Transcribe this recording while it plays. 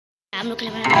हम लोग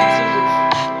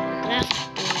maxicraft,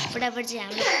 तो फटाफट से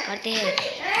हम लोग करते हैं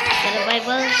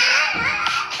सर्वाइवल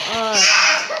और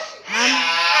हम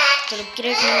चलो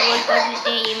क्रिएट वर्ल्ड कर लेते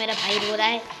हैं। ये मेरा भाई रो रहा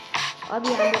है। अभी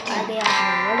हम लोग आ गए अपने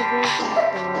वर्ल्ड पे, तो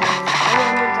अभी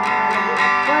हम लोग जाने वाले हैं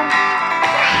ऊपर।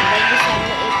 जल्दी से हम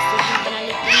लोग एक सेटिंग बना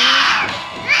लेते हैं।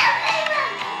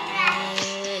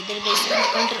 इधर बेसिक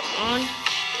कंट्रोल ऑन,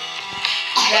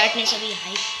 ब्राइटनेस अभी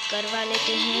हाई करवा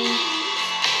लेते हैं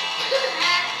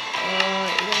और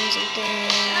इधर हम चलते हैं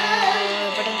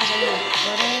बटन का सभी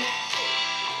ऊपर है,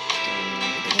 तो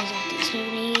इधर हम चलते हैं। इसमें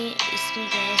भी नहीं, इसमें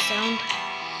क्या है साउंड,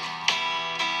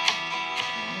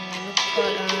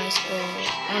 इसको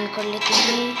ऑन कर लेते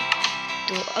हैं।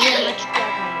 तो अभी हम आ चुके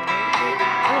हैं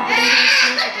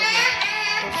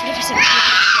तो फिर से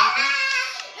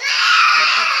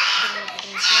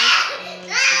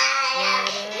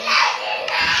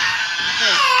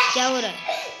क्या हो रहा है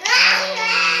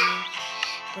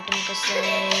बटन का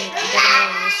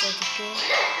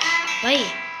भाई,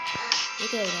 ये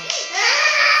क्या हो रहा है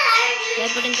यार?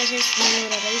 बटन का नहीं हो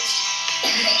रहा भाई।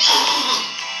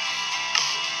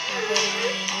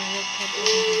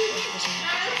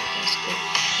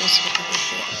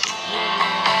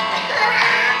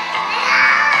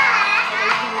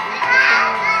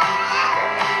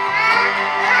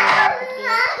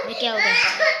 क्या हो गया?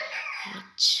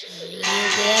 अच्छा ये हो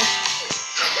गया।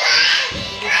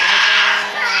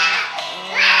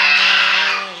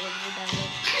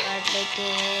 काट लेते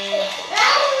हैं,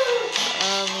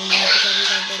 अब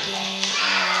काट लेते हैं,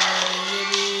 ये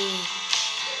भी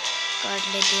काट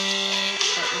लेते हैं,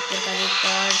 ऊपर का भी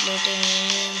काट लेते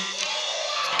हैं।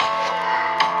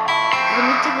 वो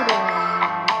नीचे गिरा है,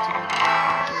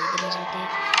 इधर चलते हैं।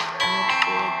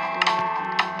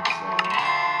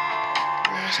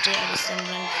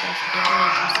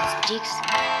 स्टिक्स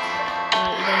और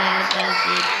इधर हम लोग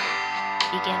डालेंगे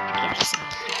पिकैक्स।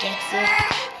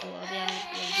 तो अभी हम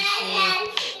जल्दी से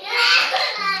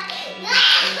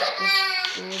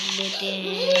तोड़ लेते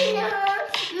हैं।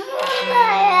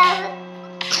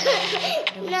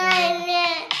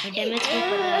 डैमेज भी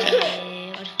पड़ रहा है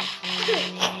और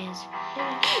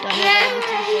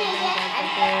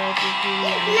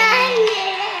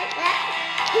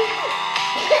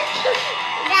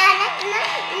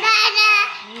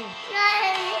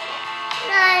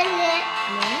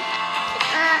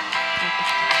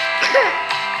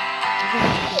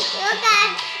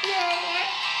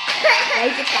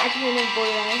काट में बोल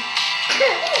रहा है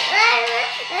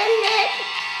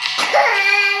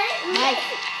भाई।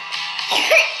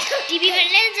 टीवी में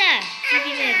ले जा,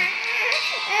 टीवी में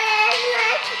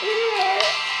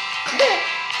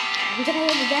बुझा है,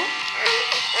 बुझा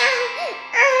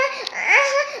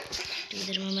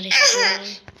इधर में हमारे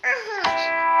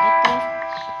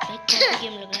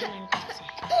गेम लग रहा है माइनक्राफ्ट से।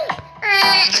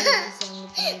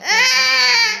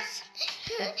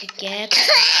 कैट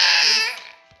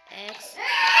एक्स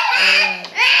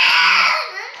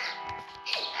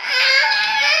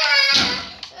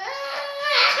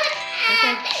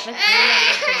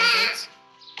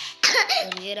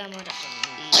और ये रहा हमारा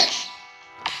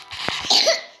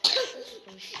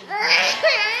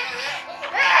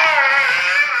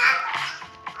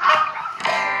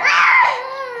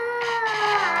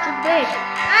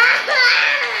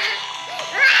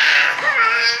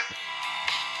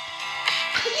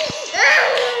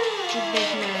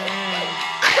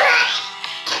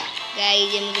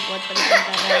गाइस, ये मुझे बहुत परेशान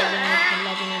कर रहा है, ये मुझे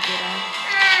खेलना भी नहीं दे रहा है।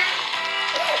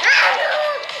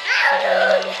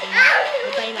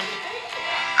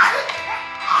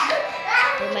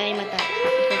 भाई मत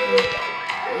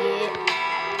ये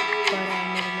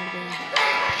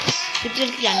कितने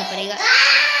जाना पड़ेगा।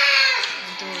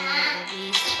 तो अभी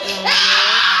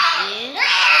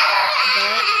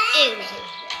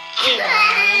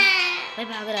भाई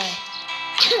भाग रहा है,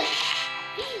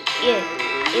 ये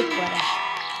एक पर है।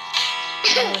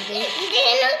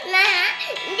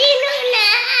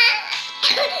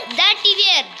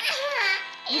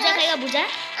 भुजा खाएगा, भुजा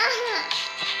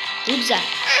उठ जा।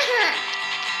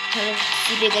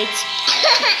 सीधे गई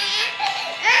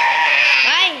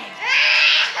भाई।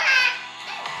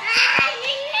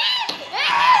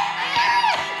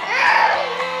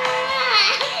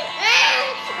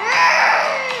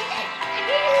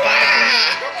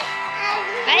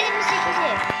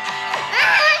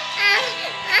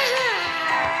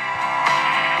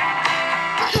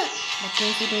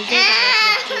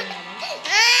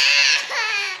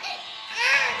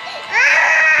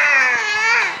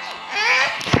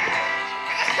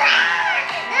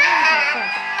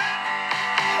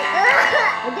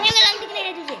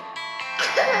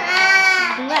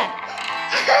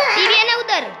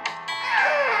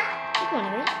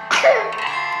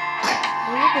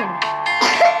 कौन है?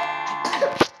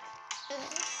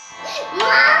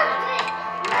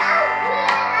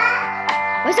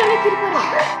 भाई सामने क्रीपर है।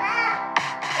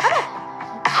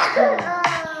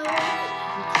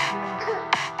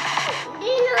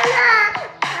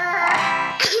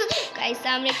 गाइस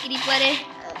सामने क्रीपर है।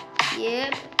 ये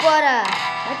परा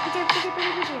पीछे पीछे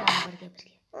पीछे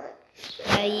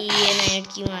भाई ये नाइट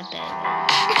क्यों आता है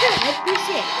भाई?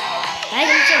 पीछे भाई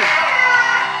हम चल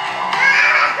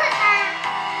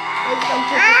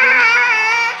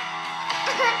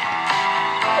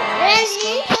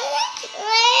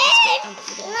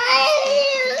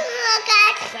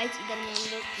गाइस इधर में हम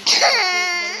लोग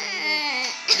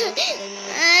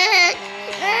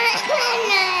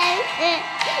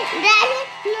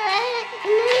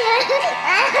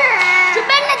चुप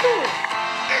बैठना तू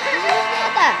नहीं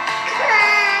आता।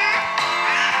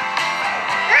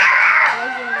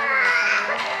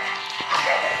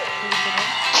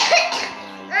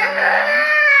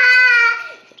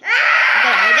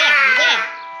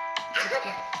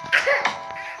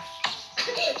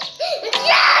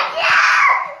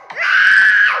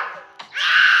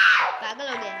 पागल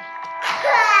हो गया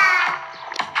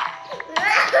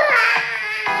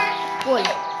बोल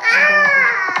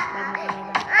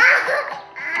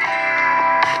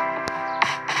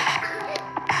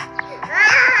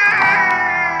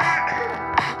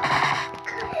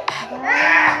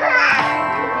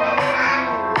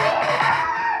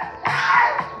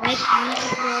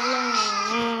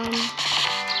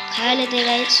खा लेते हैं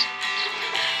गाइस,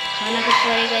 खाना तो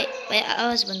पड़ेगा भाई।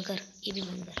 आवाज़ बंद कर, ये भी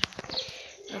बंद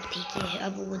कर। अब ठीक है,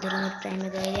 अब उधर में टाइम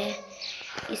लगाया है।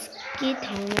 इसके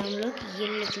ठाव में हम लोग ये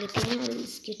लिख लेते हैं और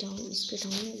इसके ठाव में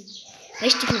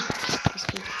वेस्ट में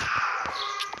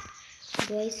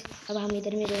गाइस। अब हम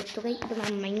इधर में रोक तो गई, तो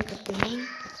हम माइन करते हैं।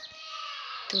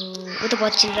 तो वो तो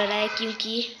बहुत चिल रहा है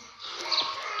क्योंकि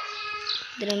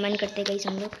इधर में माइन करते गई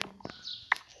हम लोग।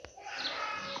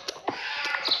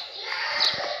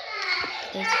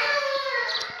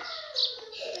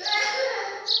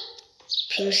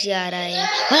 फिर से आ रहा है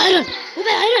आयरन,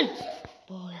 आयरन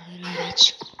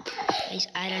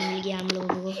आयरन मिल गया हम लोगों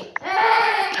को।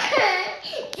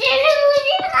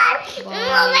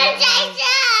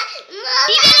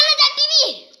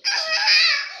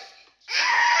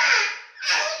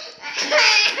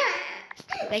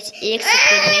 गाइस एक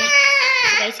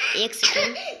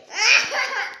सेकंड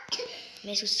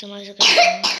मैं इसको समझ सकता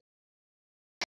हूँ।